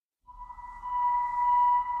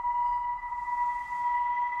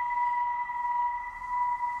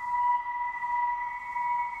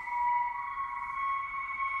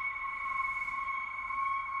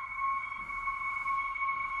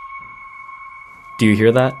Do you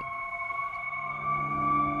hear that?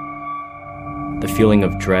 The feeling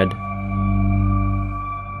of dread,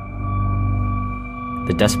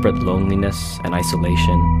 the desperate loneliness and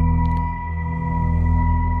isolation,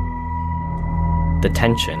 the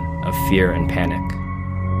tension of fear and panic.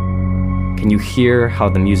 Can you hear how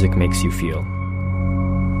the music makes you feel?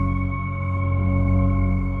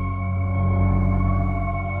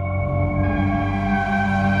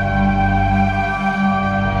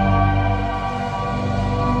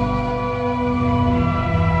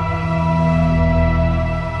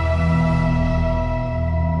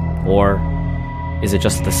 Or is it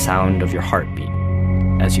just the sound of your heartbeat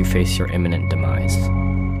as you face your imminent demise?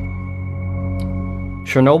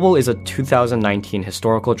 Chernobyl is a 2019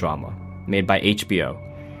 historical drama made by HBO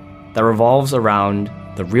that revolves around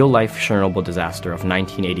the real-life Chernobyl disaster of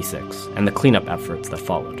 1986 and the cleanup efforts that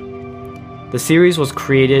followed. The series was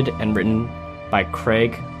created and written by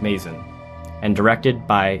Craig Mazin and directed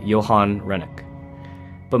by Johan Renck.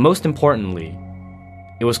 But most importantly,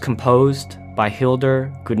 it was composed by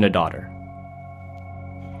Hildur Gudnadottir.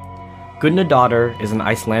 Gudnadottir is an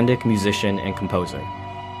Icelandic musician and composer.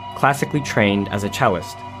 Classically trained as a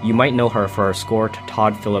cellist, you might know her for her score to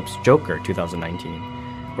Todd Phillips' Joker 2019,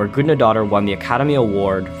 where Gudnadottir won the Academy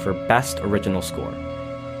Award for Best Original Score.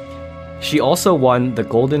 She also won the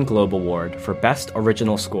Golden Globe Award for Best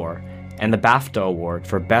Original Score and the BAFTA Award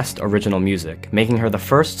for Best Original Music, making her the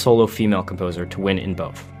first solo female composer to win in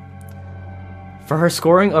both. For her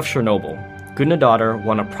scoring of Chernobyl, Gudnadottir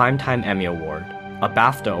won a Primetime Emmy Award, a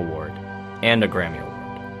BAFTA Award, and a Grammy Award.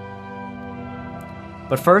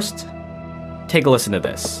 But first, take a listen to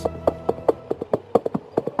this.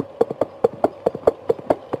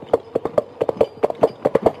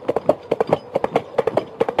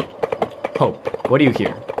 Hope, what do you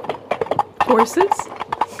hear? Horses?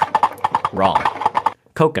 Wrong.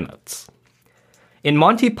 Coconuts. In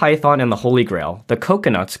Monty Python and the Holy Grail, the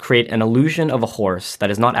coconuts create an illusion of a horse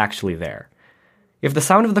that is not actually there. If the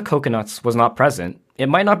sound of the coconuts was not present, it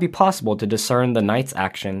might not be possible to discern the knight's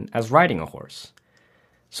action as riding a horse.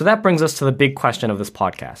 So that brings us to the big question of this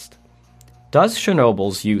podcast. Does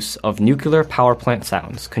Chernobyl's use of nuclear power plant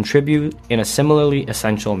sounds contribute in a similarly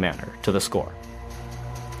essential manner to the score?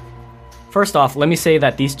 First off, let me say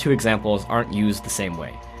that these two examples aren't used the same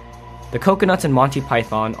way. The coconuts in Monty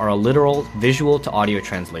Python are a literal visual-to-audio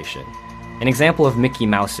translation, an example of Mickey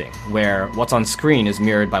Mousing, where what's on screen is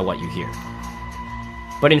mirrored by what you hear.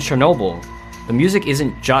 But in Chernobyl, the music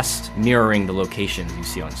isn't just mirroring the locations you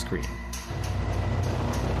see on screen.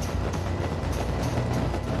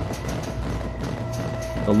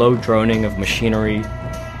 The low droning of machinery,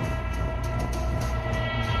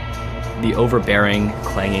 the overbearing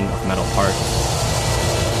clanging of metal parts,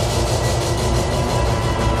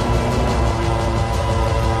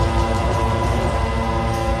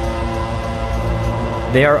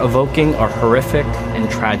 they are evoking a horrific and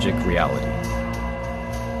tragic reality.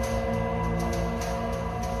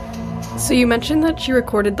 So you mentioned that she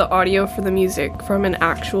recorded the audio for the music from an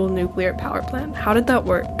actual nuclear power plant. How did that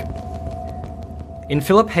work? In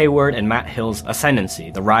Philip Hayward and Matt Hill's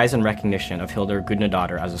Ascendancy, the rise and recognition of Hildur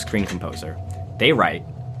Gudnadottir as a screen composer, they write,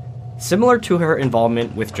 similar to her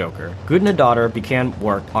involvement with Joker, Gudnadottir began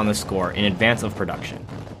work on the score in advance of production.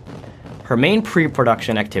 Her main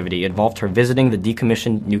pre-production activity involved her visiting the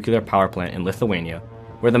decommissioned nuclear power plant in Lithuania,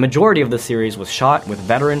 where the majority of the series was shot with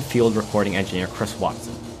veteran field recording engineer Chris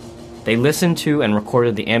Watson. They listened to and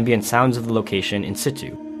recorded the ambient sounds of the location in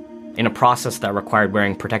situ, in a process that required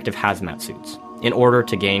wearing protective hazmat suits, in order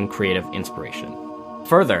to gain creative inspiration.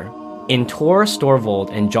 Further, in Tor Storvold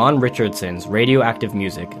and John Richardson's Radioactive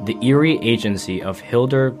Music, the eerie agency of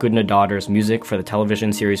Hildur Gudnadottir's music for the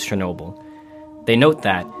television series Chernobyl, they note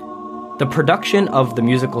that the production of the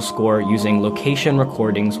musical score using location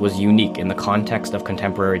recordings was unique in the context of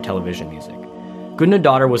contemporary television music.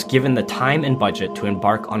 Gudnadottir was given the time and budget to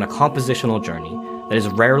embark on a compositional journey that is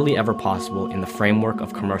rarely ever possible in the framework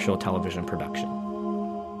of commercial television production.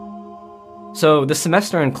 So this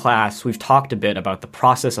semester in class, we've talked a bit about the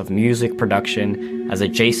process of music production as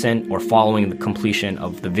adjacent or following the completion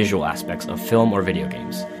of the visual aspects of film or video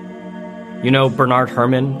games. You know Bernard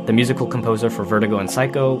Herrmann, the musical composer for Vertigo and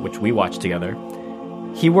Psycho, which we watched together.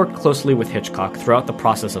 He worked closely with Hitchcock throughout the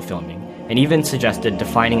process of filming, and even suggested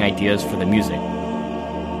defining ideas for the music.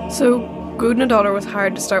 So Gudnadottir was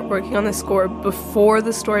hired to start working on the score before the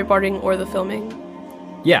storyboarding or the filming?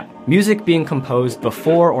 Yeah, music being composed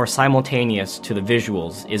before or simultaneous to the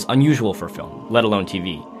visuals is unusual for film, let alone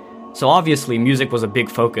TV. So obviously music was a big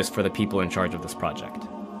focus for the people in charge of this project.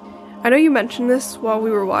 I know you mentioned this while we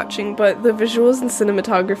were watching, but the visuals and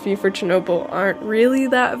cinematography for Chernobyl aren't really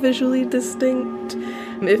that visually distinct.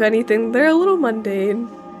 If anything, they're a little mundane.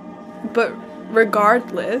 But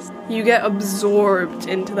regardless, you get absorbed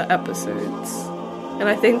into the episodes. And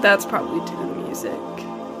I think that's probably due to the music.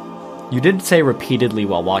 You did say repeatedly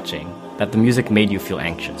while watching that the music made you feel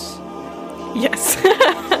anxious. Yes.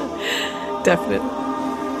 Definitely.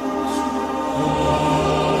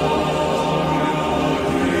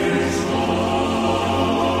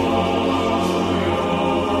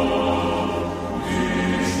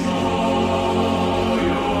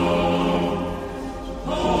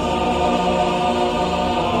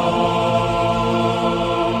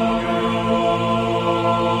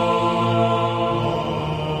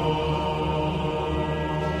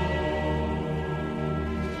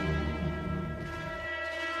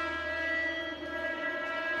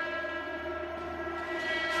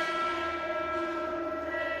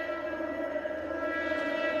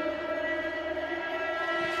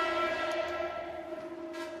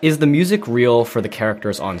 Is the music real for the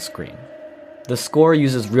characters on screen? The score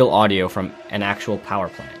uses real audio from an actual power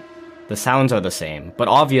plant. The sounds are the same, but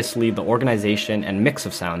obviously the organization and mix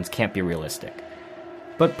of sounds can't be realistic.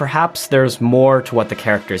 But perhaps there's more to what the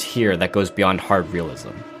characters hear that goes beyond hard realism.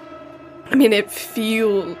 I mean, it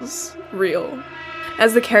feels real.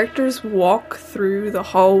 As the characters walk through the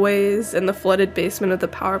hallways and the flooded basement of the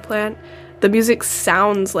power plant, the music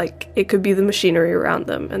sounds like it could be the machinery around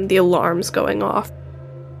them and the alarms going off.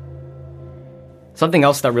 Something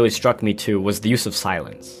else that really struck me too was the use of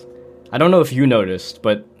silence. I don't know if you noticed,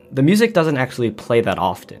 but the music doesn't actually play that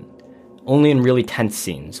often, only in really tense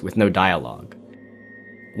scenes with no dialogue.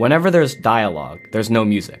 Whenever there's dialogue, there's no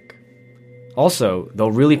music. Also,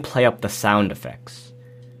 they'll really play up the sound effects.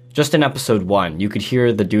 Just in episode 1, you could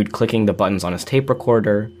hear the dude clicking the buttons on his tape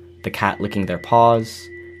recorder, the cat licking their paws,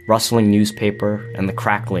 rustling newspaper, and the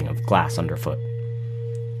crackling of glass underfoot.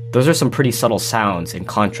 Those are some pretty subtle sounds in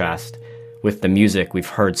contrast with the music we've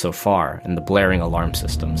heard so far and the blaring alarm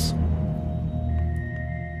systems.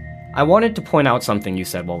 I wanted to point out something you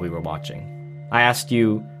said while we were watching. I asked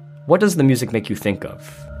you, what does the music make you think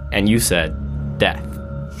of? And you said, death.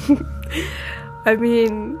 I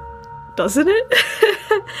mean, doesn't it?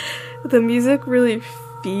 The music really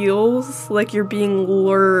feels like you're being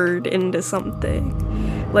lured into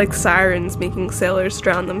something, like sirens making sailors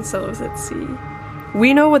drown themselves at sea.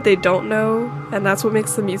 We know what they don't know, and that's what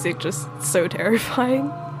makes the music just so terrifying.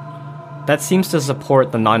 That seems to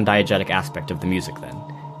support the non-diegetic aspect of the music then,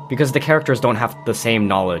 because the characters don't have the same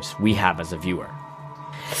knowledge we have as a viewer.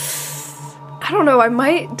 I don't know, I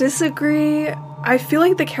might disagree. I feel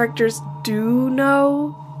like the characters do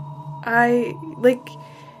know. At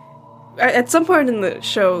some point in the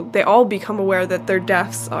show, they all become aware that their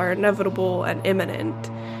deaths are inevitable and imminent.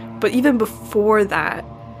 But even before that,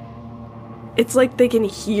 it's like they can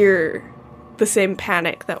hear the same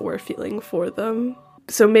panic that we're feeling for them.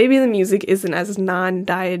 So maybe the music isn't as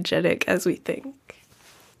non-diegetic as we think.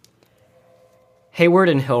 Hayward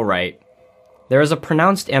and Hill write, there is a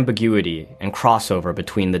pronounced ambiguity and crossover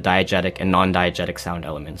between the diegetic and non-diegetic sound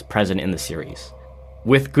elements present in the series,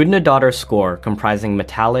 with Gudnadottir's score comprising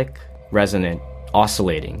metallic, resonant,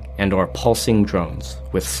 oscillating, and/or pulsing drones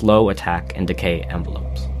with slow attack and decay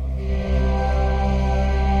envelopes.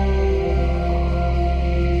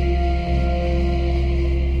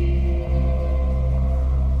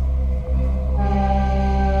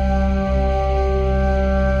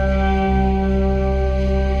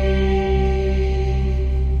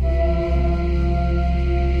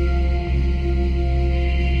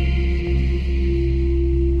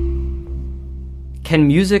 Can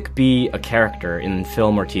music be a character in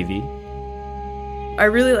film or TV? I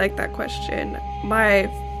really like that question. My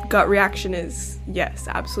gut reaction is yes,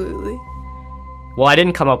 absolutely. Well, I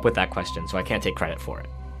didn't come up with that question, so I can't take credit for it.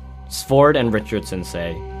 Svord and Richardson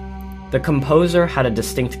say, the composer had a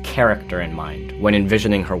distinct character in mind when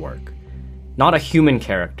envisioning her work. Not a human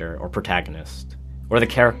character or protagonist, or the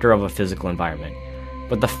character of a physical environment,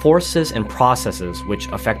 but the forces and processes which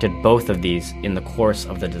affected both of these in the course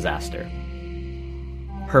of the disaster.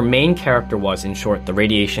 Her main character was, in short, the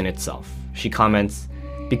radiation itself. She comments,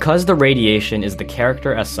 because the radiation is the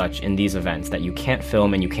character as such in these events that you can't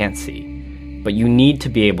film and you can't see, but you need to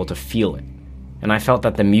be able to feel it. And I felt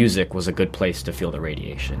that the music was a good place to feel the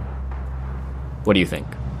radiation. What do you think?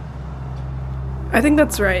 I think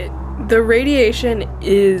that's right. The radiation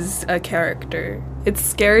is a character. It's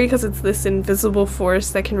scary because it's this invisible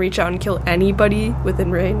force that can reach out and kill anybody within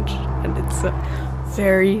range, and it's a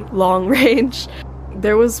very long range.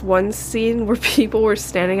 There was one scene where people were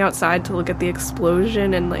standing outside to look at the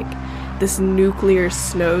explosion, and this nuclear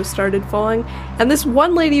snow started falling, and this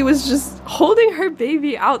one lady was just holding her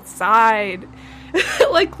baby outside.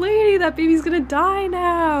 Like, lady, that baby's gonna die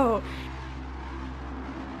now.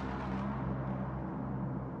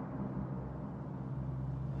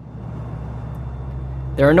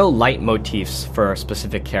 There are no leitmotifs for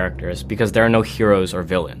specific characters because there are no heroes or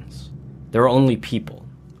villains. There are only people.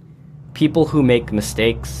 People who make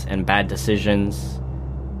mistakes and bad decisions.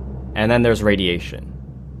 And then there's radiation.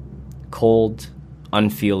 Cold,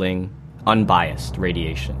 unfeeling, unbiased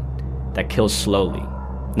radiation that kills slowly,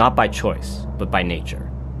 not by choice, but by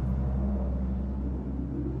nature.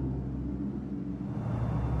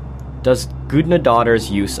 Does Gudnadottir's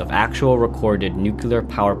use of actual recorded nuclear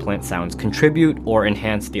power plant sounds contribute or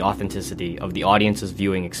enhance the authenticity of the audience's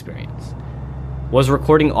viewing experience? Was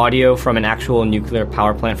recording audio from an actual nuclear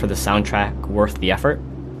power plant for the soundtrack worth the effort?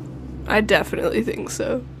 I definitely think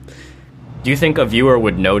so. Do you think a viewer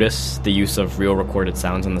would notice the use of real recorded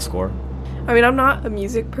sounds in the score? I mean, I'm not a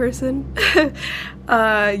music person.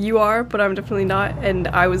 You are, but I'm definitely not, and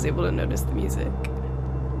I was able to notice the music.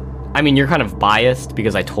 I mean, you're kind of biased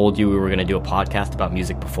because I told you we were going to do a podcast about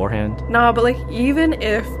music beforehand. Nah, but like, even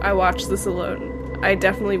if I watched this alone, I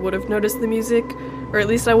definitely would have noticed the music, or at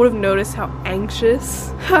least I would have noticed how anxious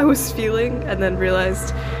I was feeling, and then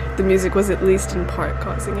realized the music was at least in part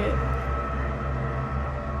causing it.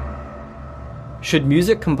 Should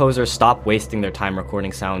music composers stop wasting their time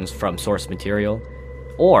recording sounds from source material?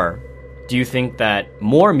 Or do you think that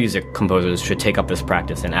more music composers should take up this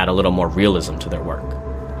practice and add a little more realism to their work?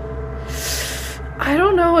 I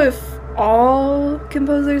don't know if all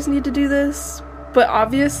composers need to do this, but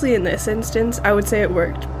obviously in this instance, I would say it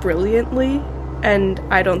worked brilliantly, and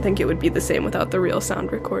I don't think it would be the same without the real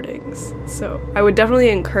sound recordings. So I would definitely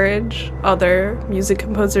encourage other music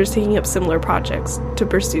composers taking up similar projects to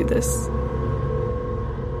pursue this.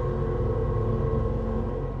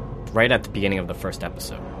 Right at the beginning of the first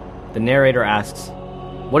episode, the narrator asks,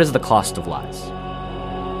 "What is the cost of lies?"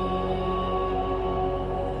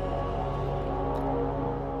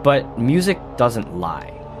 But music doesn't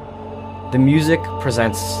lie. The music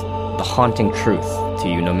presents the haunting truth to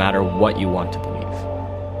you no matter what you want to believe.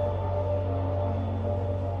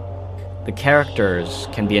 The characters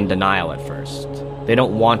can be in denial at first. They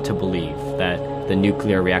don't want to believe that the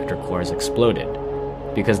nuclear reactor core has exploded,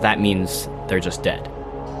 because that means they're just dead.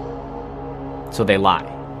 So they lie.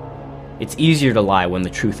 It's easier to lie when the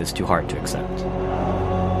truth is too hard to accept.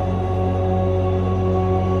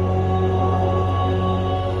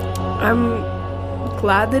 I'm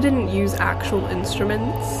glad they didn't use actual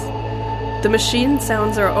instruments. The machine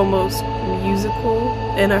sounds are almost musical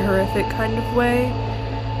in a horrific kind of way.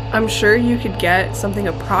 I'm sure you could get something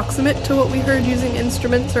approximate to what we heard using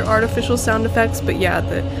instruments or artificial sound effects, but yeah,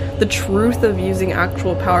 the truth of using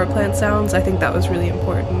actual power plant sounds, I think that was really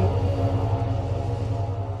important.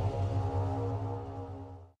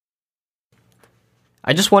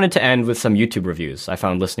 I just wanted to end with some YouTube reviews I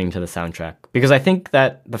found listening to the soundtrack, because I think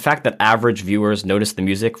that the fact that average viewers notice the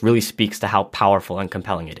music really speaks to how powerful and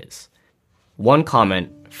compelling it is. One comment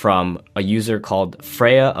from a user called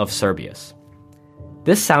Freya of Serbius.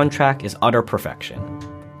 "This soundtrack is utter perfection.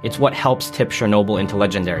 It's what helps tip Chernobyl into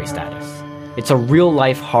legendary status. It's a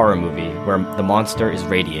real-life horror movie where the monster is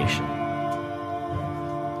radiation."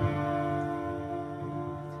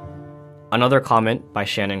 Another comment by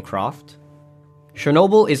Shannon Croft.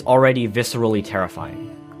 "Chernobyl is already viscerally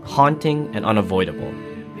terrifying, haunting and unavoidable.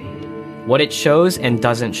 What it shows and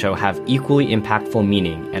doesn't show have equally impactful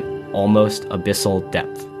meaning and almost abyssal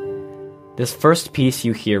depth. This first piece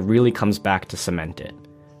you hear really comes back to cement it.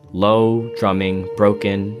 Low, drumming,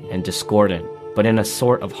 broken, and discordant, but in a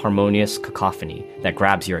sort of harmonious cacophony that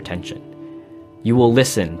grabs your attention. You will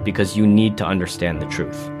listen because you need to understand the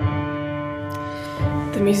truth."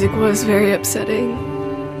 The music was very upsetting.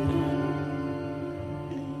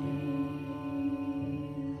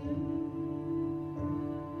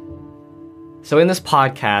 So in this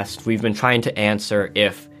podcast, we've been trying to answer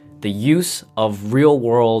if the use of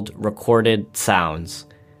real-world recorded sounds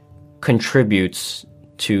contributes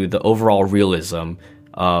to the overall realism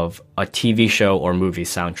of a TV show or movie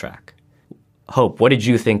soundtrack. Hope, what did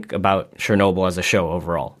you think about Chernobyl as a show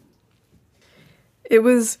overall? It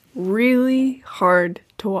was really hard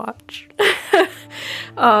to watch.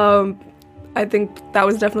 I think that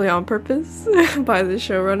was definitely on purpose by the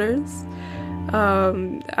showrunners.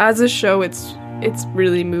 As a show, it's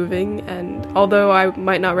really moving, and although I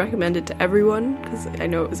might not recommend it to everyone, because I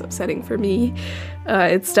know it was upsetting for me,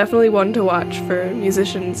 it's definitely one to watch for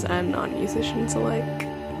musicians and non-musicians alike.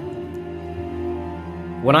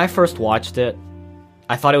 When I first watched it,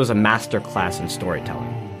 I thought it was a masterclass in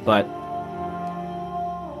storytelling, but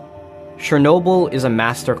Chernobyl is a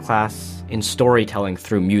masterclass in storytelling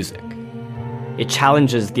through music. It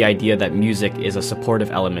challenges the idea that music is a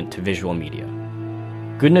supportive element to visual media.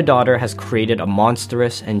 Gudnadottir has created a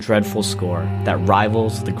monstrous and dreadful score that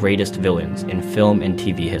rivals the greatest villains in film and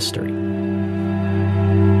TV history.